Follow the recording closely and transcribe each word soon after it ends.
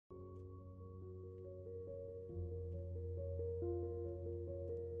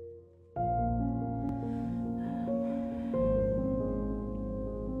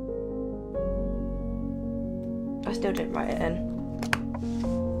still didn't write it in.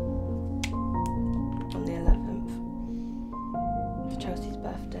 On the 11th. For Chelsea's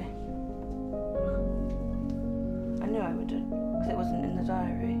birthday. I knew I wouldn't, because it wasn't in the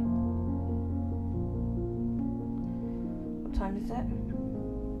diary. What time is it? I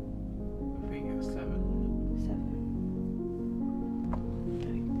think it was 7.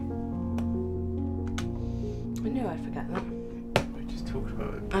 7. I knew I'd forget that. We just talked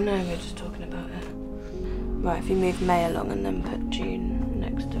about it. I know, we were just talking about it. Right, if you move May along and then put June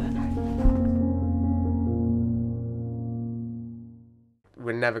next to it.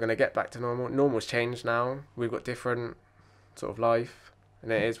 We're never going to get back to normal. Normal's changed now. We've got different sort of life,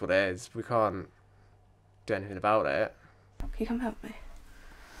 and it is what it is. We can't do anything about it. Can you come help me?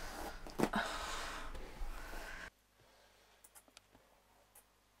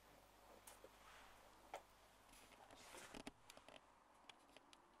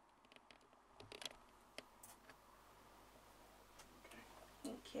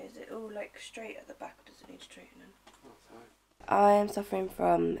 Thank you. Is it all like straight at the back, or does it need straightening? I am suffering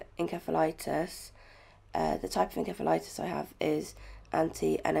from encephalitis. The type of encephalitis I have is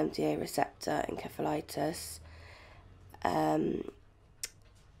anti-NMDA receptor encephalitis.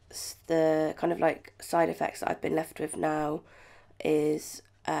 The kind of like side effects that I've been left with now is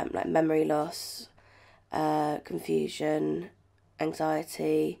like memory loss, confusion,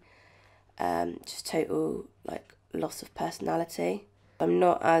 anxiety, just total like loss of personality. I'm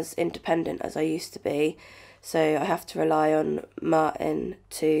not as independent as I used to be, so I have to rely on Martin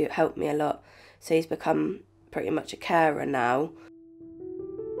to help me a lot. So he's become pretty much a carer now.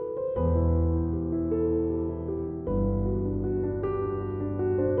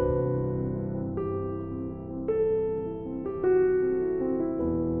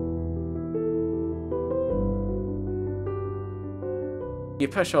 You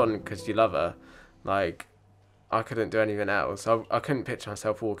push on because you love her. Like, I couldn't do anything else. I couldn't picture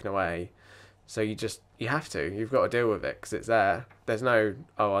myself walking away. So you have to. You've got to deal with it because it's there. There's no,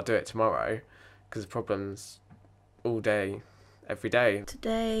 oh, I'll do it tomorrow, because the problem's all day, every day.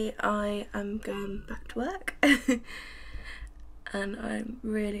 Today I am going back to work and I'm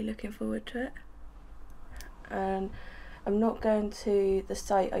really looking forward to it. And I'm not going to the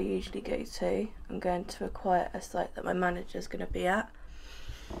site I usually go to. I'm going to a quieter site that my manager's going to be at.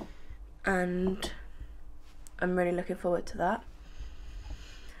 And I'm really looking forward to that.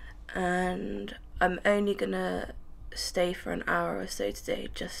 And I'm only gonna stay for an hour or so today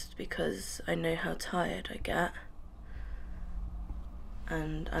just because I know how tired I get.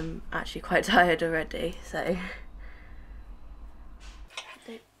 And I'm actually quite tired already, so I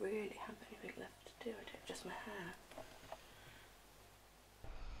don't really have anything left to do. I don't, just my hair.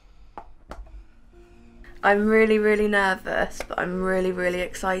 I'm really, really nervous, but I'm really, really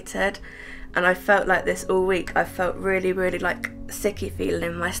excited. And I felt like this all week. I felt really, really like sicky feeling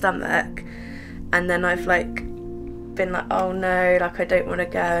in my stomach. And then I've like been like, oh no, like I don't want to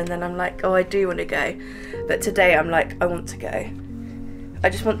go. And then I'm like, oh, I do want to go. But today I'm like, I want to go. I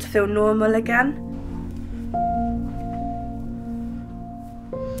just want to feel normal again.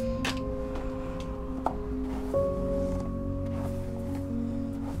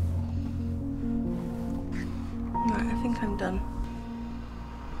 Right, I think I'm done.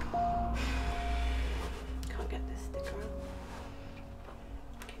 Can't get this sticker out.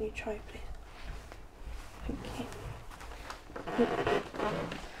 Can you try, please? Thank you.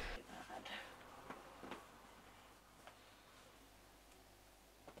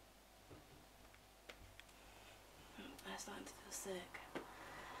 I'm starting to feel sick.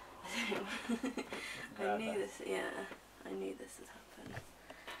 I knew this, yeah, I knew this would happen.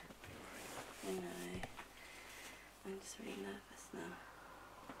 I know. I'm just really nervous now.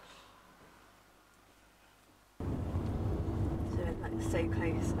 So we're like so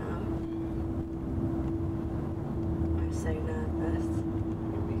close now. I'm so nervous.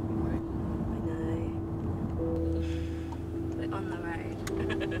 I know. We're on the road.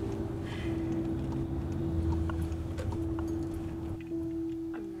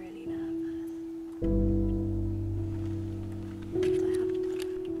 I'm really nervous.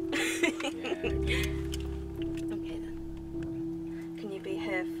 Okay then. Can you be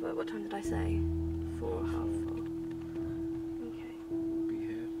here for, what time did I say? 4, half 4. Okay. Be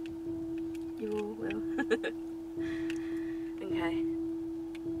here. You all will. Okay.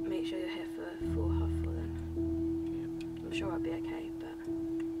 Make sure you're here for 4, half 4 then. Yeah. I'm sure I'll be okay, but...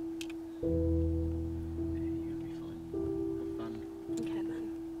 Yeah, you'll be fine. Have fun. Okay then.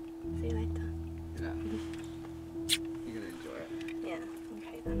 See you later. Yeah. You're gonna enjoy it. Yeah,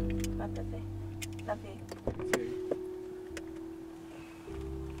 okay then. Bye, baby. Love you. See you.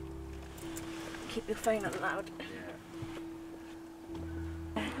 Keep your phone on loud. Yeah.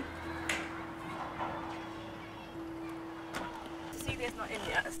 not in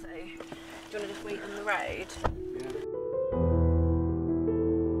yet, so do you want to just wait on the road?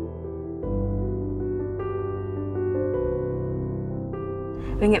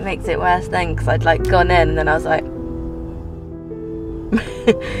 I think it makes it worse then, because I'd like gone in and then I was like,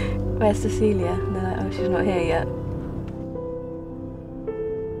 where's Cecilia? And they're like, oh, she's not here yet.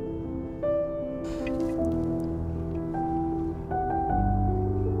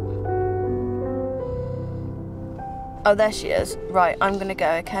 Oh, there she is. Right, I'm gonna go,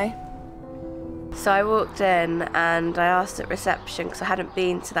 okay? So I walked in and I asked at reception, because I hadn't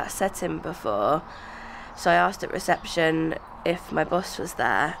been to that setting before, so I asked at reception if my boss was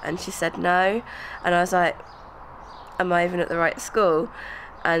there, and she said no, and I was like, am I even at the right school?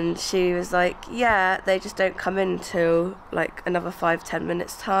 And she was like, yeah, they just don't come in till like another 5-10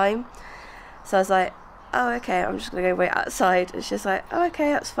 minutes time. So I was like, oh, okay, I'm just gonna go wait outside. And she's like, oh,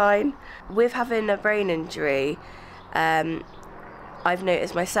 okay, that's fine. With having a brain injury, I've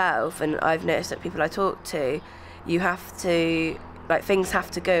noticed myself, and I've noticed that people I talk to, you have to, like, things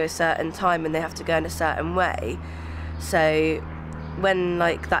have to go a certain time and they have to go in a certain way. So when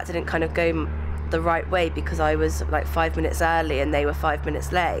like that didn't kind of go the right way because I was like 5 minutes early and they were 5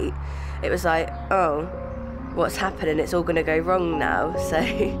 minutes late, it was like, oh, what's happening? It's all gonna go wrong now. So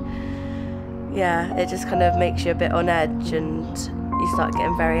yeah, it just kind of makes you a bit on edge and you start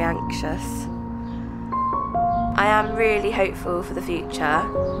getting very anxious. I am really hopeful for the future,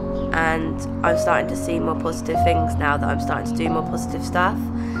 and I'm starting to see more positive things now that I'm starting to do more positive stuff.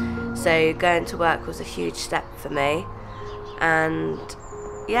 So going to work was a huge step for me, and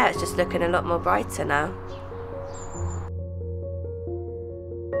yeah, it's just looking a lot more brighter now.